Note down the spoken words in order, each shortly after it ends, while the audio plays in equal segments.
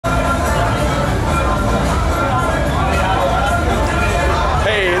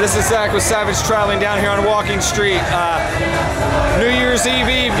This is Zach with Savage Traveling down here on Walking Street. New Year's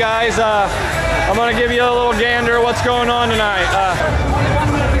Eve, guys. I'm gonna give you a little gander of what's going on tonight.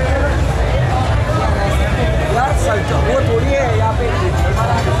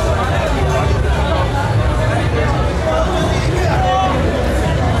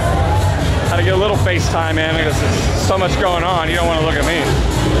 How to get a little FaceTime in because there's so much going on. You don't want to look at me.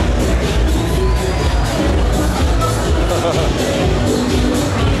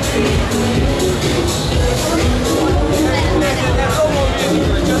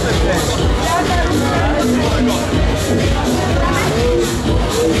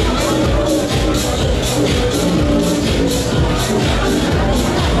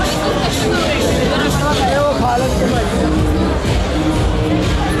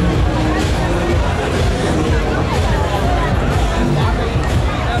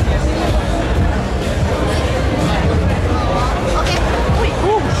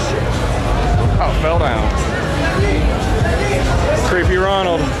 Fell down. Creepy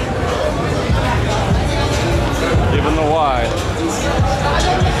Ronald. Giving the wide.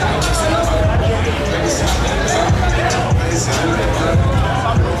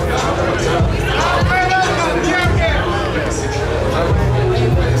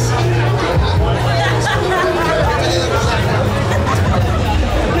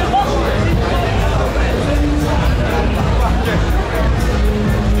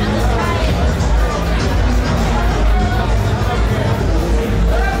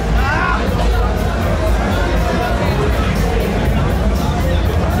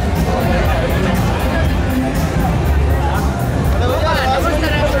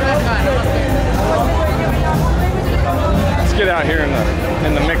 Get out here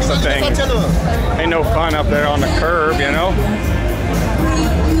in the mix of things. Ain't no fun up there on the curb, you know.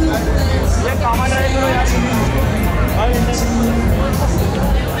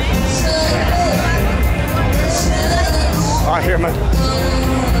 I hear my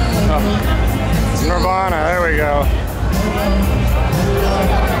Nirvana. There we go.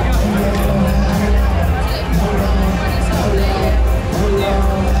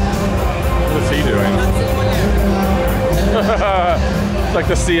 What's he doing? It's like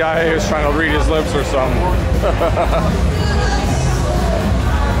the CIA is trying to read his lips or something.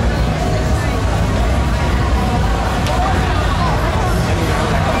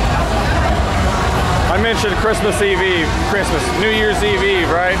 I mentioned Christmas New Year's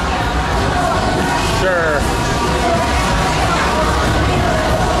Eve, right? Sure.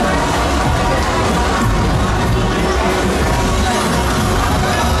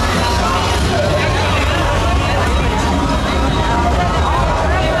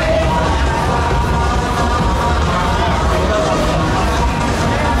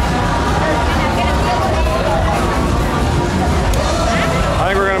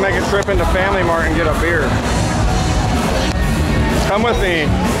 Trip into Family Mart and get a beer. Come with me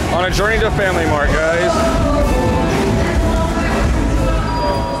on a journey to Family Mart, guys.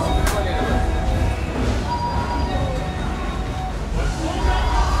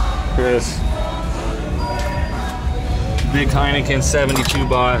 This big Heineken 72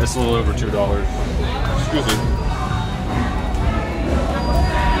 baht. It's a little over $2. Excuse me.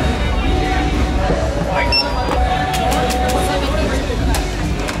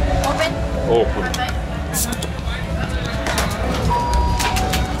 Oh.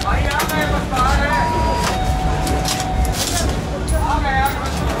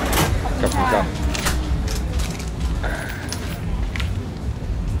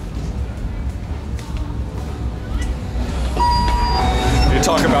 You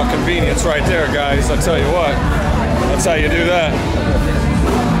talk about convenience right there, guys. I tell you what, that's how you do that.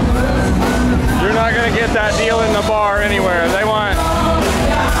 You're not gonna get that deal in the bar anywhere. They want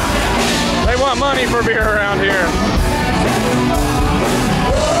money for beer around here.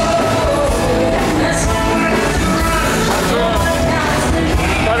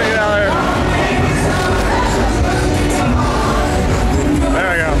 Let me get out there. There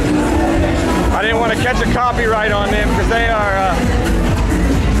we go. I didn't want to catch a copyright on them because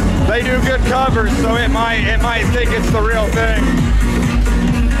they do good covers, so it might think it's the real thing.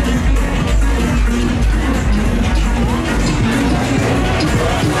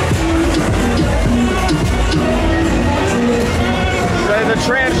 The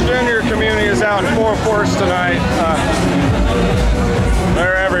transgender community is out in full force tonight.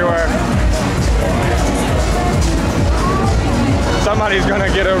 They're everywhere. Somebody's gonna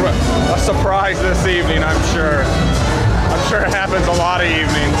get a surprise this evening, I'm sure. I'm sure it happens a lot of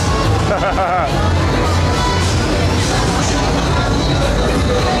evenings.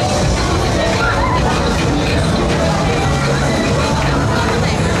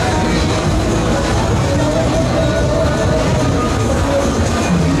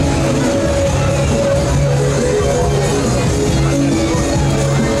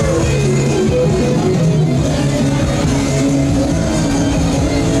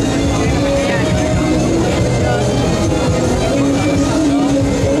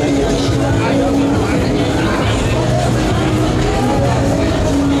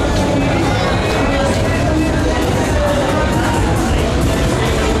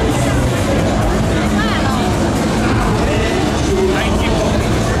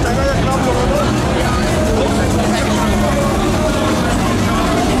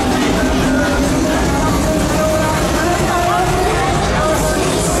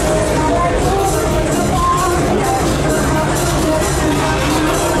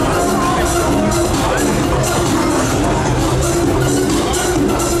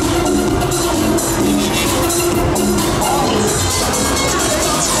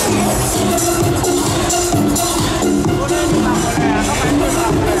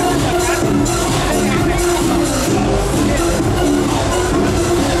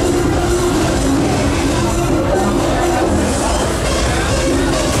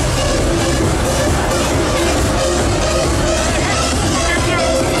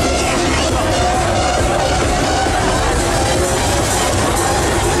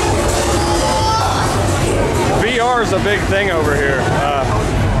 is a big thing over here.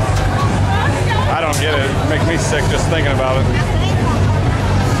 I don't get it. It makes me sick just thinking about it.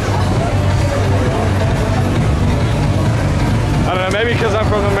 I don't know, maybe because I'm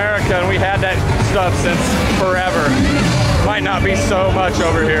from America and we had that stuff since forever. Might not be so much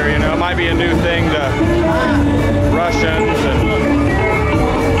over here, you know. It might be a new thing to Russians and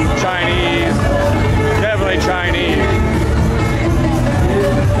Chinese. Definitely Chinese.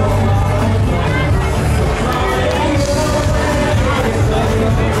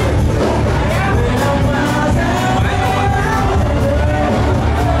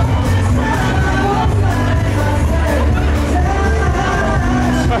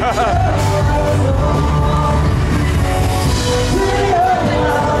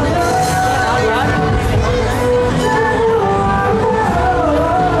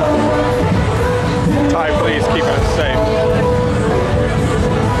 Thai police keeping us safe.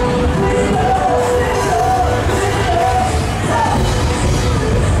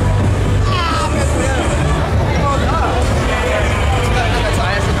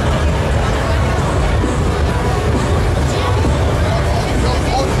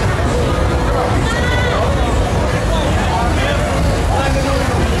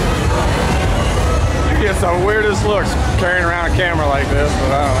 The weirdest looks carrying around a camera like this,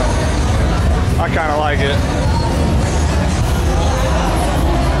 but I don't know. I kind of like it.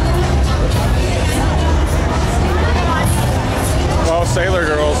 Oh, sailor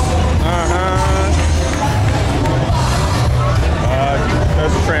girls.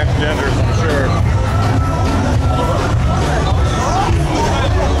 Those are transgenders, I'm sure.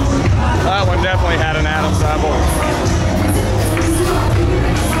 That one definitely had an Adam's apple.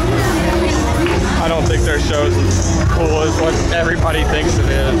 I don't think their show's as cool as what everybody thinks it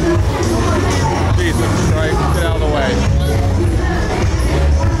is. Jesus Christ, get out of the way.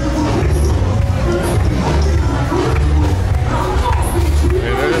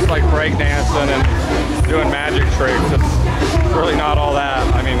 Dude, they're just like breakdancing and doing magic tricks. It's really not all that.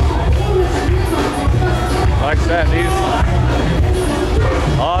 I mean, like I said,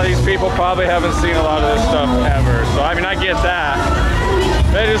 all these people probably haven't seen a lot of this stuff ever. So I mean, I get that.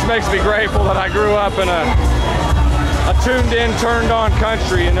 It just makes me grateful that I grew up in a tuned in, turned on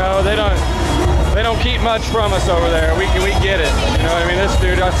country, you know. They don't keep much from us over there. We get it. You know what I mean? This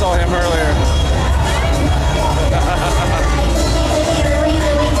dude, I saw him earlier.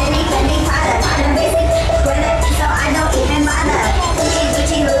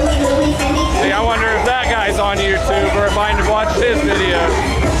 See, I wonder if that guy's on YouTube or if I watched his videos.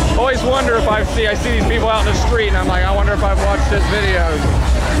 Always wonder if I see these people out in the street and I'm like, I wonder if I've watched his videos.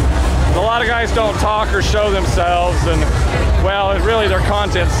 A lot of guys don't talk or show themselves, and well, really their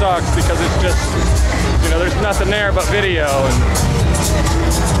content sucks because it's just, you know, there's nothing there but video. And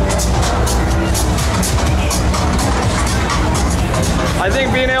I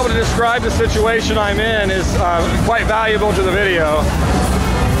think being able to describe the situation I'm in is quite valuable to the video.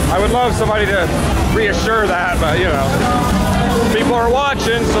 I would love somebody to reassure that, but you know, people are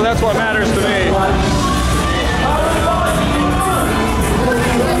watching, so that's what matters to me.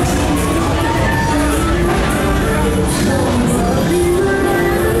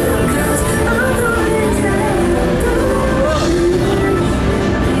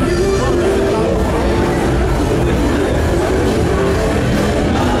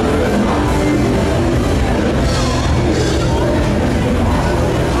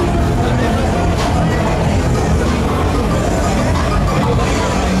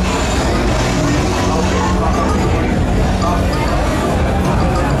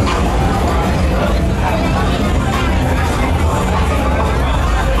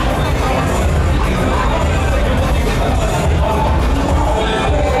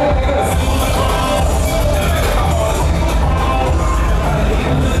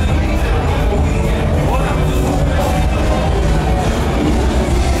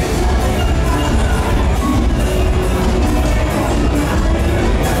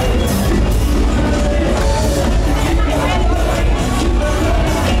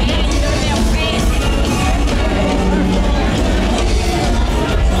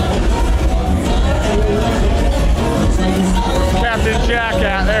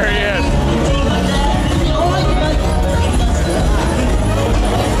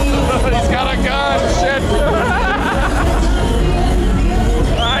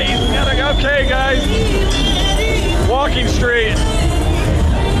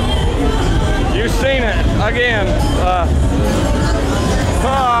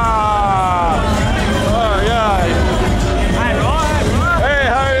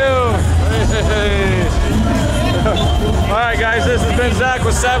 been Zach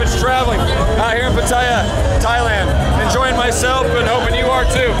with Savage Traveling out here in Pattaya, Thailand. Enjoying myself and hoping you are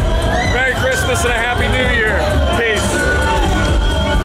too. Merry Christmas and a Happy New Year.